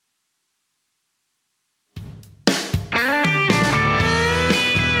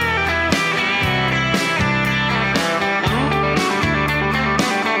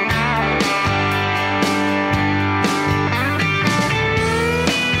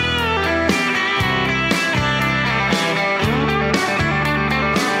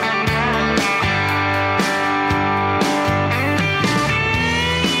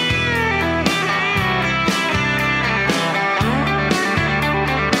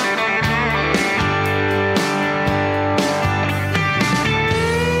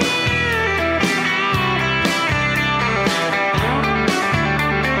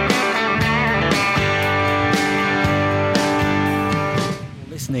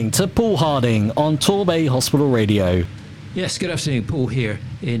listening to Paul Harding on Torbay Hospital Radio. Yes, good afternoon. Paul here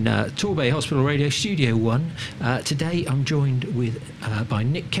in Torbay Hospital Radio, Studio 1. Today I'm joined by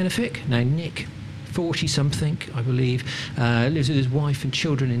Nick Kennefick. Now, Nick, 40-something, I believe, lives with his wife and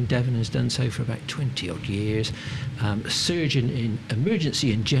children in Devon, has done so for about 20-odd years. A surgeon in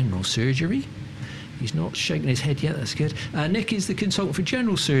emergency and general surgery. He's not shaking his head yet, that's good. Nick is the consultant for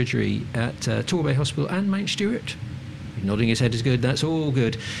general surgery at Torbay Hospital and Mount Stewart. Nodding his head is good, that's all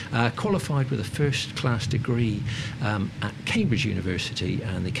good. Qualified with a first-class degree at Cambridge University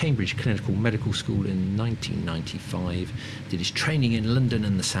and the Cambridge Clinical Medical School in 1995. Did his training in London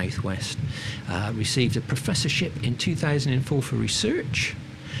and the South West. Received a professorship in 2004 for research.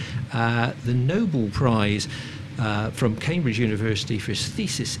 The Nobel Prize from Cambridge University for his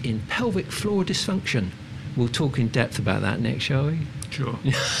thesis in pelvic floor dysfunction. We'll talk in depth about that next, shall we? Sure.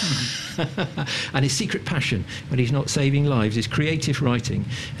 And his secret passion, when he's not saving lives, is creative writing,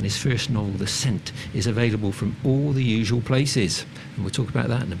 and his first novel, The Scent, is available from all the usual places. And we'll talk about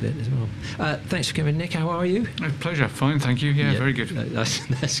that in a bit as well. Thanks for coming, Nick. How are you? Pleasure. Fine, thank you. Yeah, very good.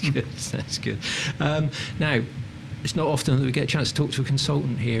 That's good. That's good. Now, it's not often that we get a chance to talk to a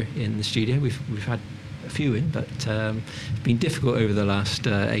consultant here in the studio. We've had a few in, but it's been difficult over the last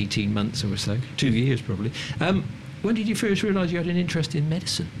 18 months or so, 2 years probably. When did you first realise you had an interest in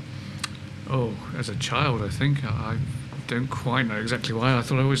medicine? Oh, as a child, I think. I don't quite know exactly why. I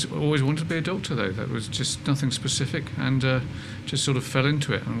thought I always wanted to be a doctor, though. That was just nothing specific, and just sort of fell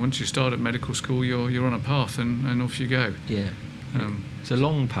into it. And once you start at medical school, you're on a path, and off you go. Yeah. It's a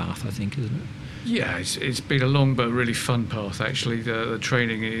long path, I think, isn't it? Yeah, it's been a long but really fun path, actually. The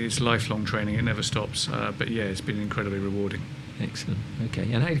training is lifelong training. It never stops. But yeah, it's been incredibly rewarding. Excellent.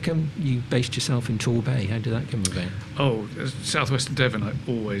 Okay. And how come you based yourself in Torbay? How did that come about? Oh, southwestern Devon I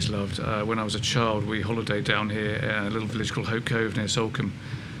always loved. When I was a child, we holidayed down here in a little village called Hope Cove near Salcombe.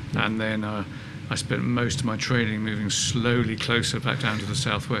 And then I spent most of my training moving slowly closer back down to the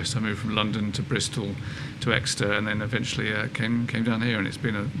southwest. I moved from London to Bristol to Exeter, and then eventually came down here, and it's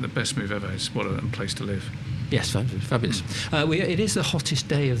been the best move ever. It's what a place to live. Yes, fabulous. It is the hottest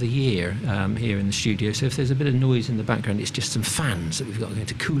day of the year here in the studio, so if there's a bit of noise in the background, it's just some fans that we've got going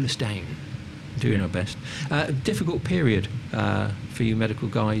to cool us down. Doing our best. Difficult period for you medical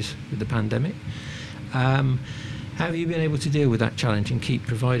guys with the pandemic. How have you been able to deal with that challenge and keep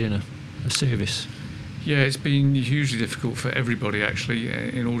providing a service? Yeah, it's been hugely difficult for everybody, actually,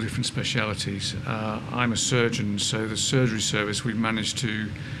 in all different specialities. I'm a surgeon, so the surgery service, we've managed to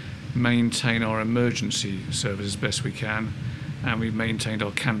maintain our emergency service as best we can, and we've maintained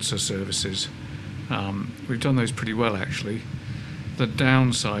our cancer services. We've done those pretty well, actually. The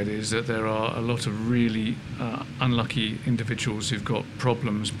downside is that there are a lot of really unlucky individuals who've got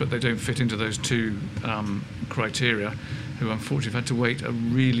problems, but they don't fit into those two criteria, who unfortunately have had to wait a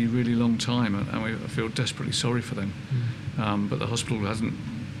really, really long time, and I feel desperately sorry for them. But the hospital hasn't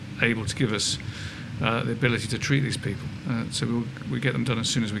able to give us the ability to treat these people. So we get them done as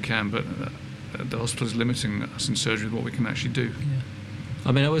soon as we can, but the hospital is limiting us in surgery with what we can actually do. Yeah.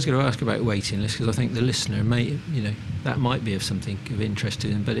 I mean, I was going to ask about waiting lists, because I think the listener may, that might be of something of interest to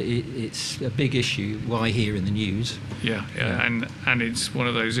them, but it's a big issue. Why here in the news? Yeah. And it's one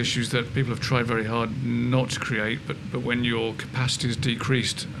of those issues that people have tried very hard not to create, but when your capacity is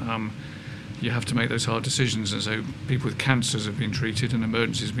decreased, you have to make those hard decisions. And so people with cancers have been treated, and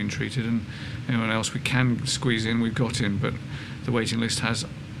emergencies have been treated, and anyone else we can squeeze in, we've got in, but the waiting list has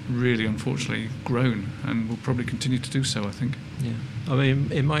really unfortunately grown and will probably continue to do so, I think. Yeah, I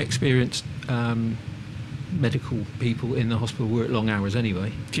mean, in my experience, medical people in the hospital work long hours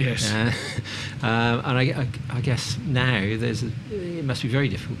anyway. Yes. And I guess now it must be very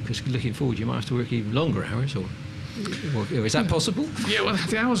difficult, because looking forward you might have to work even longer hours, or is that possible? Yeah, well,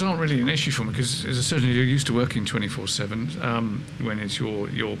 the hours aren't really an issue for me, because as a surgeon you're used to working 24/7 when it's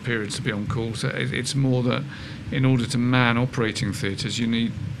your periods to be on call. So it's more that in order to man operating theatres, you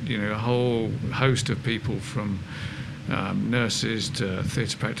need a whole host of people, from nurses to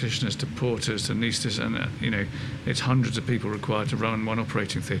theatre practitioners to porters to anaesthetists, and it's hundreds of people required to run one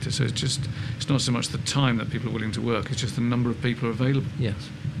operating theatre. So it's not so much the time that people are willing to work; it's just the number of people available. Yes.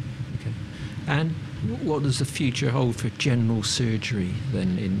 Okay. And what does the future hold for general surgery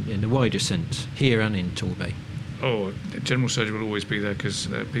then, in the wider sense, here and in Torbay? Oh, general surgery will always be there, because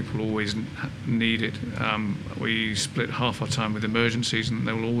people always need it. We split half our time with emergencies, and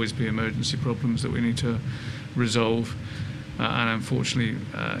there will always be emergency problems that we need to resolve. and unfortunately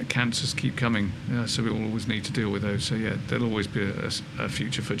cancers keep coming, so we will always need to deal with those. So yeah, there'll always be a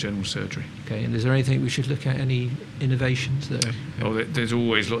future for general surgery. Okay, and is there anything we should look at, any innovations that are... Oh, there's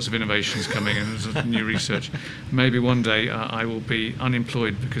always lots of innovations coming and there's new research. Maybe one day I will be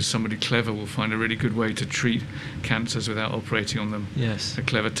unemployed because somebody clever will find a really good way to treat cancers without operating on them. Yes. A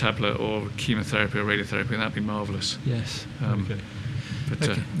clever tablet or chemotherapy or radiotherapy, that'd be marvellous. Yes. Okay. But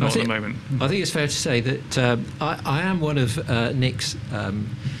Okay. not at the moment. I think it's fair to say that I am one of Nick's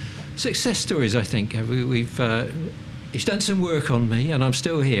success stories, I think. He's done some work on me, and I'm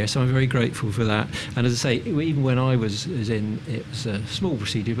still here, so I'm very grateful for that. And as I say, even when I was it was a small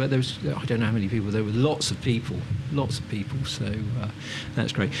procedure, but there was, I don't know how many people, there were lots of people, so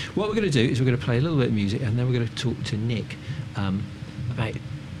that's great. What we're going to do is we're going to play a little bit of music, and then we're going to talk to Nick about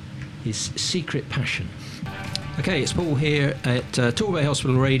his secret passion. Okay, it's Paul here at Torbay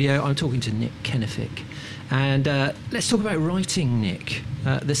Hospital Radio. I'm talking to Nick Kenefick. And let's talk about writing, Nick.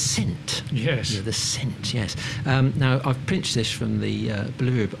 The Scent. Yes. Yeah, The Scent, yes. Now, I've pinched this from the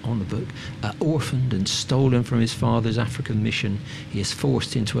blurb on the book. Orphaned and stolen from his father's African mission, he is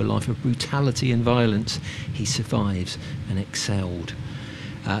forced into a life of brutality and violence. He survives and excelled.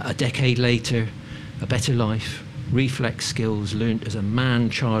 A decade later, a better life, reflex skills learnt as a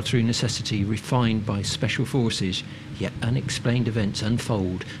man-child through necessity, refined by special forces, yet unexplained events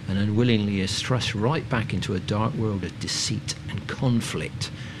unfold and unwillingly is thrust right back into a dark world of deceit and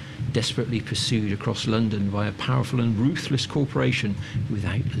conflict, desperately pursued across London by a powerful and ruthless corporation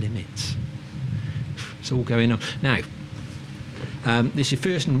without limits. It's all going on. Now, this is your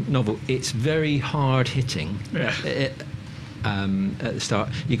first novel. It's very hard-hitting. Yeah. At the start,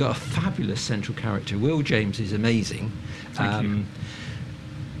 you've got a fabulous central character. Will James is amazing. Thank you.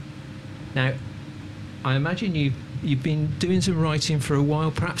 Now, I imagine you've been doing some writing for a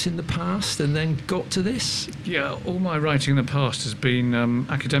while, perhaps in the past, and then got to this. Yeah, all my writing in the past has been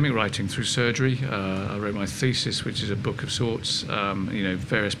academic writing through surgery. I wrote my thesis, which is a book of sorts,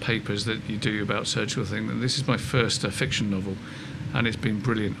 various papers that you do about surgical things. And this is my first fiction novel. And it's been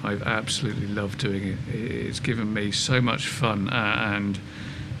brilliant. I've absolutely loved doing it. It's given me so much fun and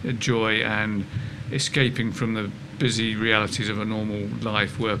joy and escaping from the busy realities of a normal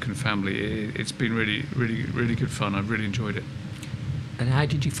life, work and family. It's been really, really, really good fun. I've really enjoyed it. And how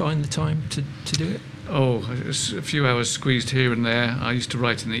did you find the time to do it? Oh, it's a few hours squeezed here and there. I used to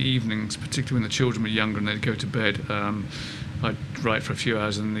write in the evenings, particularly when the children were younger and they'd go to bed. I'd write for a few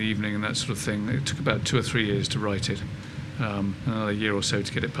hours in the evening and that sort of thing. It took about 2 or 3 years to write it. Another year or so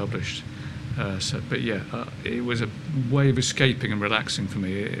to get it published. It was a way of escaping and relaxing for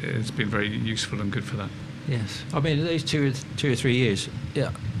me. It's been very useful and good for that. Yes, I mean those 2 or 3 years. Yeah,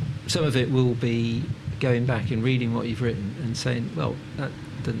 some of it will be going back and reading what you've written and saying, well, that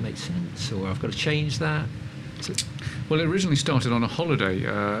doesn't make sense, or I've got to change that. Well, it originally started on a holiday.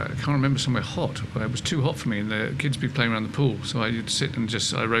 I can't remember, somewhere hot. It was too hot for me, and the kids would be playing around the pool. So I'd sit and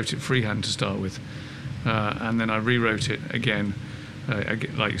I wrote it freehand to start with. And then I rewrote it again,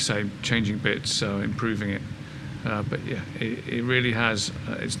 like you say, changing bits, improving it. But yeah, it really has.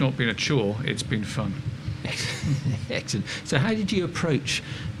 It's not been a chore, it's been fun. Excellent. So how did you approach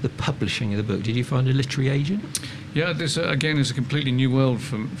the publishing of the book? Did you find a literary agent? Yeah, this again is a completely new world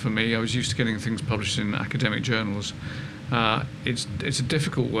for me. I was used to getting things published in academic journals. It's a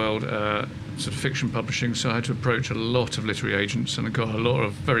difficult world, sort of fiction publishing, so I had to approach a lot of literary agents, and I got a lot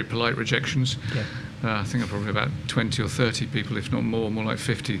of very polite rejections. Yeah. I think probably about 20 or 30 people, if not more like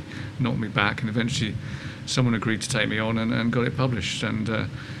 50, knocked me back, and eventually someone agreed to take me on and got it published. And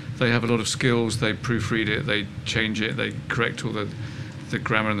they have a lot of skills. They proofread it, they change it, they correct all the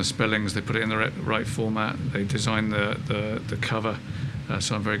grammar and the spellings, they put it in the right format, they design the cover.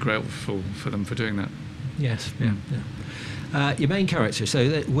 So I'm very grateful for them for doing that. Yes, yeah. Your main character, so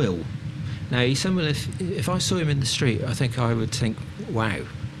that Will. Now, he's someone, if I saw him in the street, I think I would think, wow,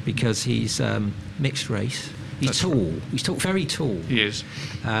 because he's mixed race. He's tall. He's very tall. He is.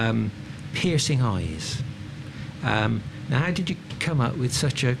 Piercing eyes. Now, how did you come up with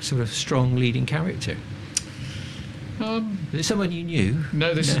such a sort of strong leading character? Is it someone you knew?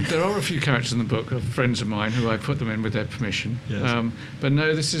 No, there are a few characters in the book of friends of mine who I put them in with their permission. Yes. But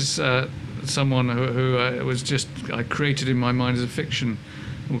no, this is someone who was just I created in my mind as a fictional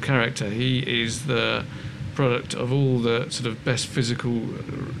character. He is the product of all the sort of best physical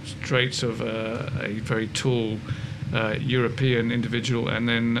traits of a very tall European individual, and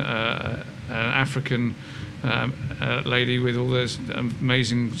then an African lady with all this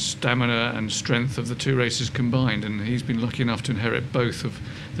amazing stamina and strength of the two races combined, and he's been lucky enough to inherit both of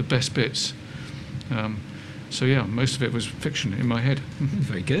the best bits. So yeah, most of it was fiction in my head.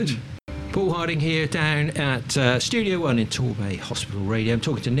 Very good. Paul Harding here down at Studio One in Torbay Hospital Radio. I'm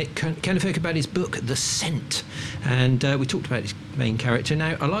talking to Nick Kennefick about his book, The Scent. And we talked about his main character.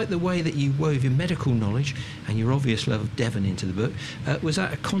 Now, I like the way that you wove your medical knowledge and your obvious love of Devon into the book. Was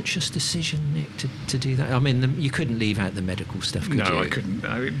that a conscious decision, Nick, to do that? I mean, you couldn't leave out the medical stuff, could you? No, I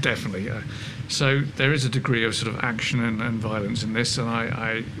couldn't. Definitely. So there is a degree of sort of action and violence in this, and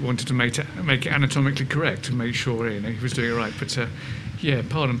I wanted to make it anatomically correct to make sure he was doing it right. But yeah,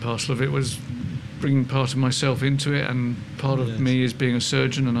 part and parcel of it was bringing part of myself into it, and part of me is being a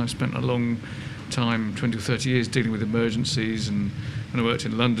surgeon, and I've spent a long time, 20 or 30 years, dealing with emergencies, and when I worked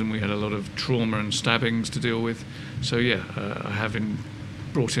in London we had a lot of trauma and stabbings to deal with. So yeah, I have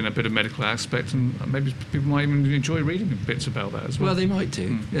brought in a bit of medical aspect, and maybe people might even enjoy reading bits about that as well. Well, they might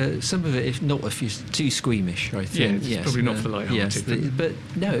do. Some of it, if you're too squeamish, I think. Yeah, it's probably not for the light-hearted. Yes, but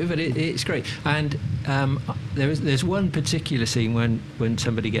it's great. And there's one particular scene when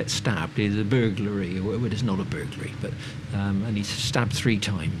somebody gets stabbed. It's a burglary, or well, it's not a burglary, but and he's stabbed 3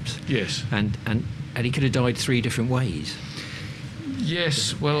 times. Yes. And he could have died 3 different ways.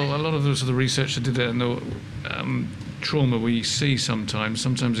 Yes. Well, a lot of the research that did it, and the trauma we see sometimes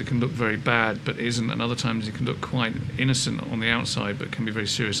it can look very bad but isn't, and other times it can look quite innocent on the outside but can be very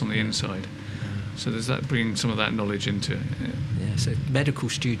serious on the inside. So there's that, bringing some of that knowledge into it. Yeah, so medical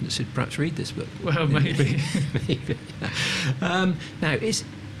students should perhaps read this book. Well, maybe. Maybe. Now,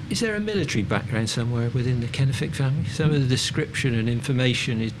 is there a military background somewhere within the Kennefick family? Some of the description and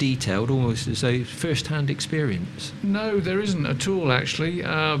information is detailed, almost as though first-hand experience. No, there isn't at all, actually.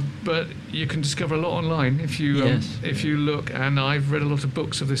 But you can discover a lot online if you look. And I've read a lot of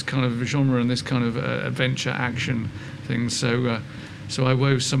books of this kind of genre and this kind of adventure action things. So I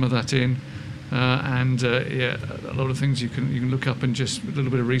wove some of that in. A lot of things you can look up, and just a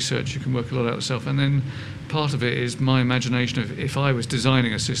little bit of research, you can work a lot out yourself. And then part of it is my imagination of, if I was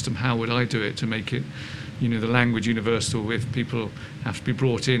designing a system, how would I do it to make it, the language universal, if people have to be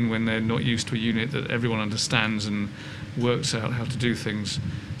brought in when they're not used to a unit that everyone understands and works out how to do things.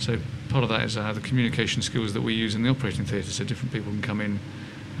 So part of that is the communication skills that we use in the operating theatre, so different people can come in.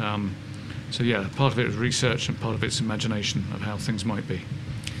 So yeah, part of it is research and part of it's imagination of how things might be.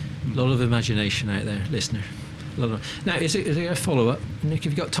 A lot of imagination out there, listener. Now, is there a follow-up? Nick,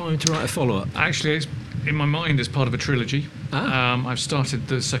 have you got time to write a follow-up? Actually, it's in my mind as part of a trilogy. I've started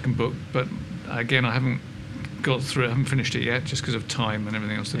the second book, but again, I haven't got through it, I haven't finished it yet, just because of time and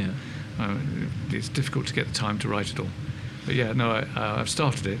everything else. It's difficult to get the time to write it all. But yeah, no, I've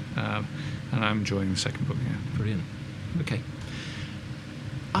started it, and I'm enjoying the second book, yeah. Brilliant. Okay.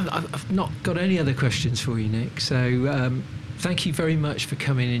 I've not got any other questions for you, Nick, so... thank you very much for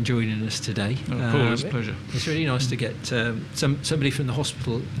coming and joining us today. Paul, it's a pleasure. It's really nice to get somebody from the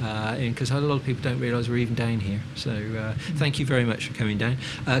hospital in, because a lot of people don't realise we're even down here. So thank you very much for coming down.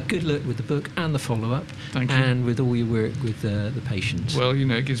 Good luck with the book and the follow-up. Thank you. And with all your work with the patients. Well,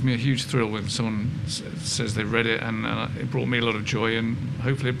 it gives me a huge thrill when someone says they've read it, and it brought me a lot of joy, and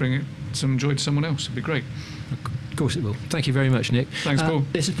hopefully it'll bring some joy to someone else. It'd be great. Of course it will. Thank you very much, Nick. Thanks, Paul.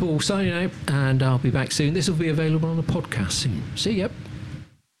 This is Paul signing out, and I'll be back soon. This will be available on a podcast soon. See ya.